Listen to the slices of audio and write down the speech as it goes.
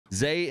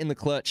Zay in the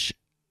clutch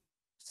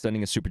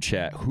sending a super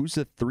chat. Who's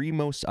the 3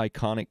 most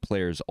iconic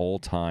players all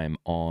time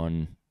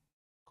on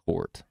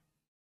court?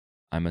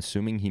 I'm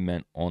assuming he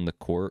meant on the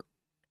court.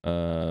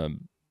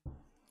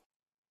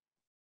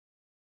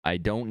 I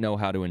don't know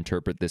how to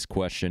interpret this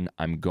question.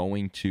 I'm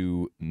going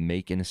to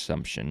make an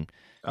assumption.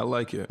 I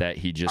like it. That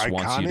he just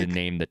wants you to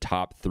name the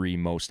top 3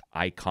 most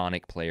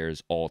iconic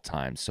players all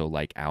time. So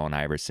like Allen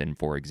Iverson,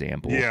 for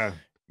example. Yeah.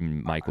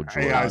 Michael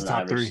Jordan. AI's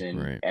top 3.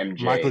 Right.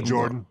 MJ. Michael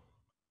Jordan.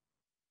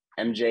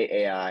 MJ,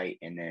 AI,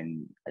 and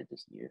then I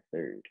just need a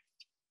third.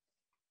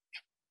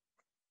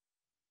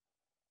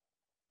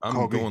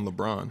 I'm going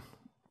LeBron.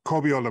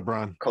 Kobe or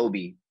LeBron?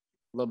 Kobe.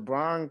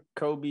 LeBron,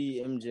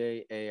 Kobe,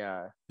 MJ,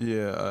 AI.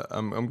 Yeah,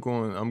 I'm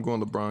going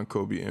LeBron,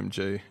 Kobe,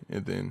 MJ,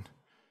 and then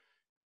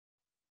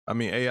I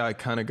mean AI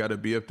kind of got to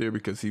be up there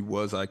because he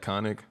was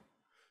iconic,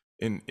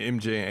 and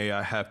MJ and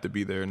AI have to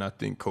be there, and I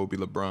think Kobe,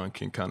 LeBron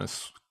can kind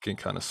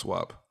of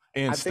swap,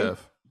 and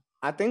Steph.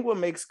 I think what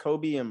makes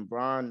Kobe and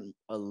Bron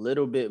a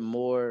little bit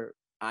more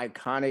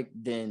iconic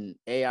than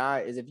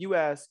AI is if you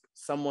ask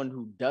someone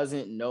who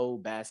doesn't know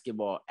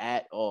basketball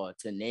at all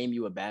to name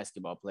you a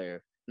basketball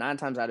player, 9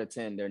 times out of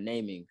 10, they're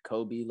naming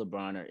Kobe,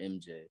 LeBron, or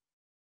MJ.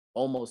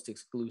 Almost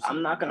exclusive.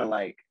 I'm not going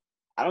to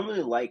I don't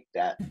really like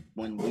that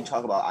when we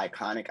talk about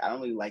iconic. I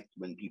don't really like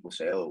when people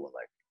say, oh, well,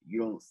 like,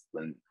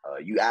 when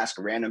you ask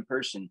a random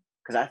person,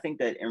 because I think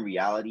that in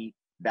reality,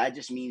 that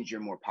just means you're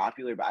more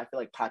popular, but I feel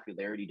like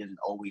popularity doesn't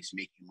always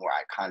make you more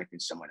iconic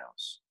than someone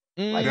else.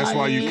 Like, that's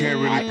why you can't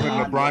really put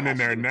LeBron in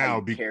there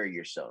now. Carry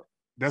yourself.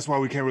 That's why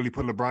we can't really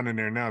put LeBron in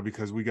there now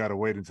because we got to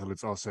wait until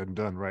it's all said and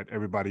done, right?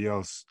 Everybody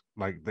else,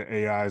 like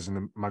the AIs and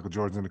the Michael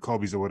Jordans and the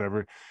Kobe's or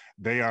whatever,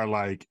 they are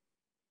like,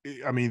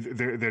 I mean,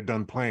 they're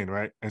done playing,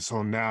 right? And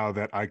so now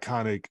that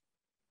iconic,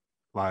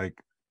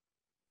 like,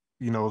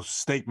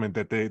 statement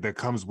that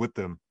comes with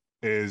them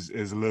is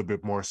a little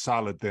bit more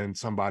solid than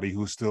somebody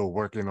who's still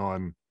working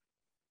on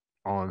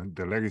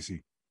their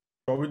legacy.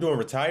 Are we doing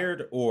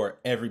retired or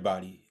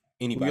everybody?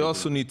 Anybody? We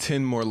also need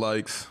 10 more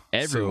likes.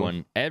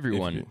 Everyone.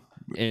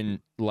 And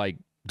like,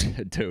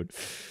 dude,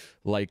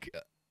 like,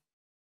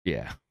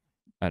 yeah,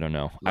 I don't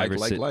know.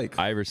 Iverson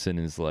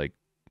is like,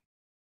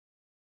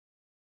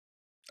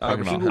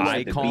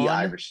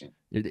 Iverson.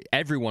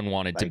 Everyone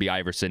wanted to be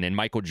Iverson, and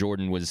Michael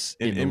Jordan was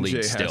in the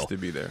league still. Has to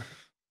be there.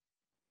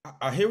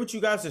 I hear what you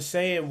guys are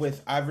saying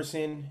with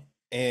Iverson,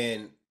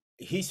 and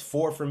he's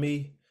 4 for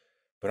me.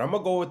 But I'm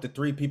going to go with the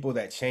 3 people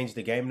that changed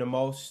the game the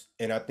most.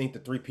 And I think the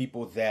 3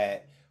 people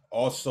that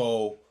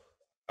also,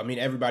 I mean,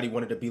 everybody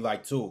wanted to be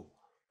like too.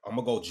 I'm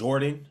going to go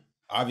Jordan,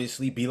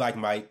 obviously, be like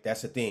Mike.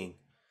 That's a thing.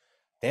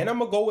 Then I'm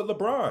going to go with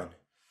LeBron.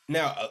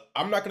 Now,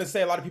 I'm not going to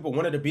say a lot of people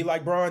wanted to be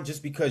like Bron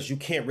just because you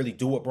can't really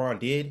do what Bron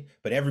did,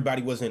 but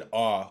everybody was in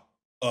awe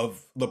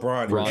of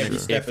LeBron every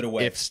step of the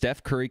way. If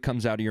Steph Curry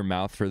comes out of your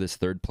mouth for this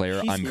third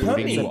player, I'm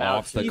booting you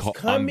off the call.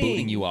 I'm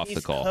booting you off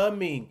the call.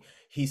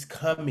 He's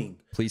coming.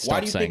 Please stop saying that. Why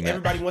do you think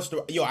everybody wants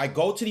to? I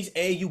go to these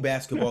AAU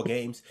basketball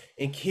games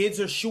and kids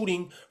are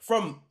shooting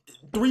from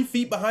 3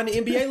 feet behind the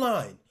NBA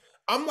line.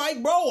 I'm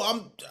like,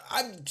 bro,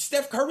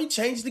 Steph Curry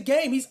changed the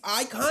game. He's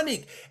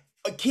iconic.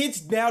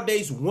 Kids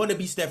nowadays want to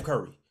be Steph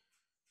Curry.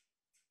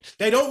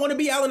 They don't want to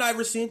be Allen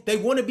Iverson. They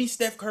want to be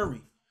Steph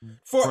Curry.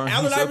 For Ron,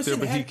 Allen Iverson,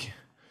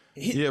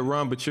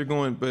 Ron, but you're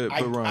going, but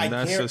Ron,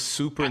 that's a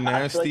super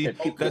nasty.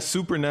 That's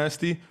super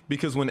nasty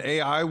because when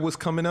AI was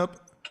coming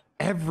up,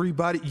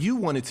 you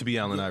wanted to be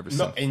Allen Iverson.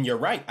 No, and you're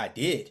right, I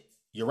did.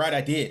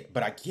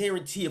 But I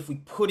guarantee if we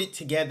put it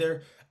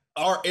together,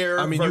 our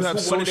era. I mean, you have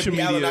social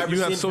media. You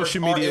have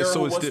social media,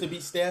 so it's to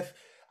be Steph.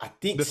 I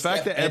think the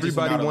fact that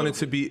everybody wanted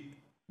to be.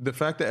 The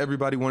fact that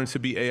everybody wanted to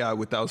be AI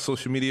without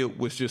social media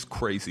was just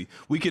crazy.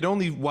 We could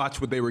only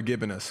watch what they were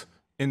giving us.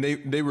 And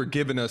they were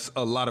giving us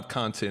a lot of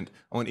content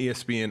on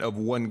ESPN of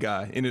one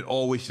guy. And it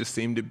always just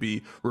seemed to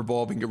be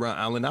revolving around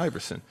Allen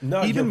Iverson.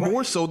 No, even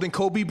more so than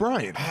Kobe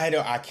Bryant.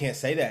 I can't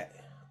say that.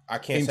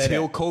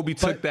 Until Kobe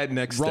took that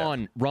next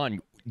step.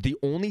 Ron, the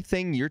only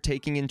thing you're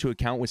taking into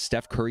account with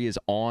Steph Curry is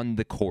on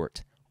the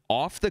court.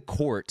 Off the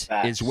court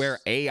is where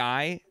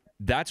AI,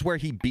 that's where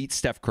he beat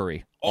Steph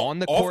Curry. On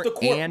the court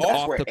and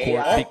off the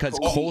court because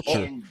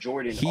culture.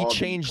 He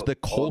changed the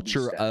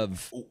culture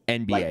of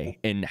NBA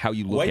and how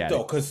you look at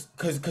it.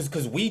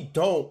 Because we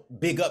don't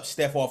big up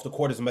Steph off the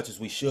court as much as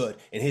we should,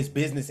 and his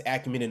business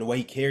acumen and the way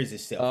he carries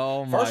himself.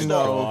 Oh my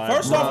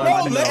First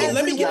off,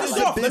 let me get this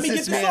off.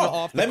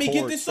 Let me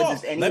get this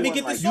off.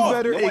 You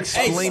better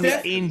explain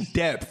it in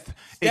depth.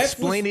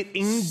 Explain it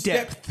in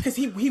depth. Because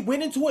he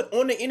went into it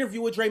on the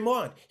interview with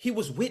Draymond. He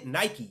was with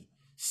Nike.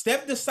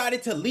 Steph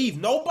decided to leave.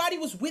 Nobody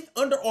was with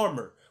Under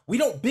Armour. We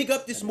don't big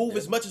up this move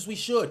as much as we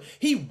should.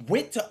 He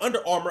went to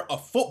Under Armour, a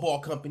football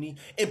company,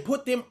 and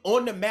put them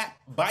on the map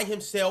by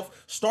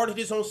himself, started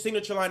his own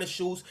signature line of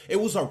shoes.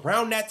 It was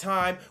around that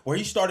time where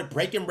he started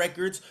breaking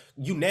records,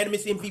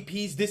 unanimous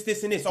MVPs, this,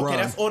 and this. Okay, Ron,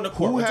 that's on the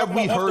court. Who have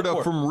we heard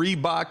of from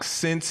Reebok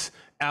since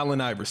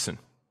Allen Iverson?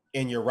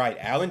 And you're right.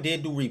 Allen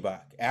did do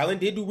Reebok.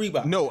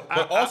 No,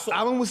 but also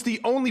Allen was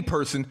the only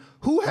person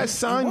who has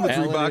signed with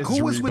Reebok.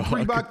 Who was with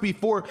Reebok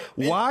before?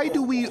 Why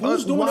do we?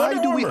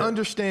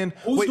 Understand?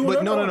 Wait,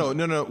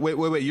 no.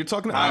 Wait. You're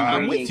talking.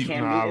 I'm with you.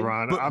 Nah,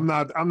 Ron.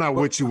 I'm not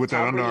with you with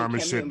that Under Armour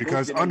shit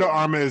because Under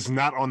Armour is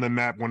not on the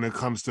map when it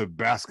comes to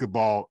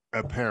basketball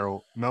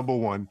apparel. Number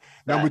one.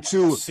 Number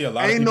two.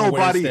 Ain't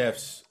nobody.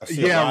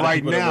 Yeah,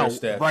 right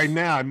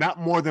now, not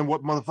more than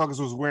what motherfuckers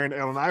was wearing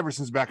Allen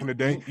Iverson's back in the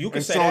day. You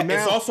can say that.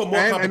 Now, it's also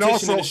more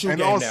competition in the shoe game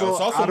now. It's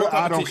also more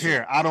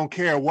competition. I don't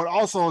care. What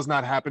also is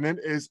not happening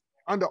is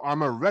Under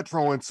Armour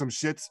retroing some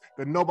shits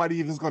that nobody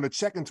even is going to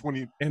check in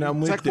 20. And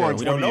I'm with you.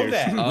 We don't know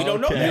that. We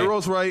don't know that.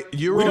 Euro's right.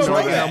 We don't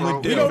know that.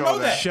 We don't know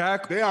that.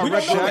 Shaq. They are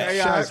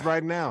retroing AIs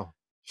right now.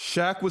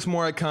 Shaq was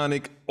more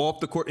iconic off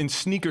the court in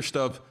sneaker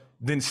stuff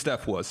than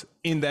Steph was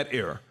in that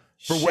era.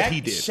 For what he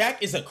did. Shaq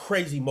is a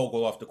crazy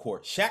mogul off the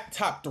court. Shaq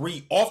top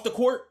 3 off the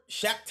court.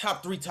 Shaq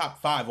top 3,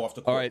 top 5 off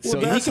the court. All right, so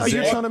that's how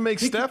you're trying to make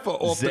Steph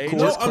off the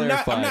court. No, I'm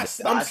not. I'm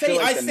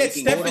saying I said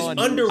Steph is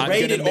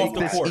underrated off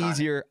the court.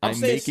 I'm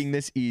making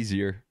this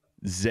easier.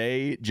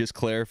 Zay just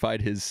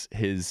clarified his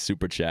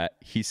super chat.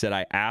 He said,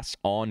 I asked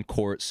on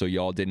court so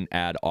y'all didn't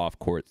add off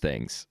court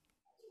things.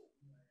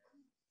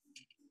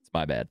 It's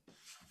my bad.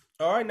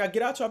 All right, now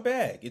get out your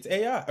bag. It's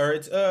AI, or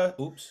it's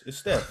it's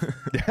Steph. It's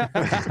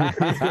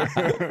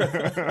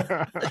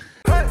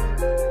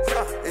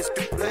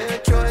the player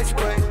choice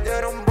way.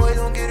 Yeah, them boys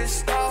don't get it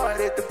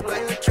started. The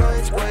player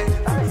choice way.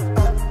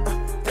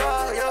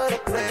 Yeah, the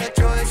player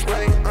choice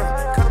way.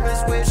 Come and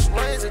switch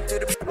lanes into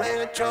the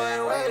player choice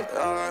way.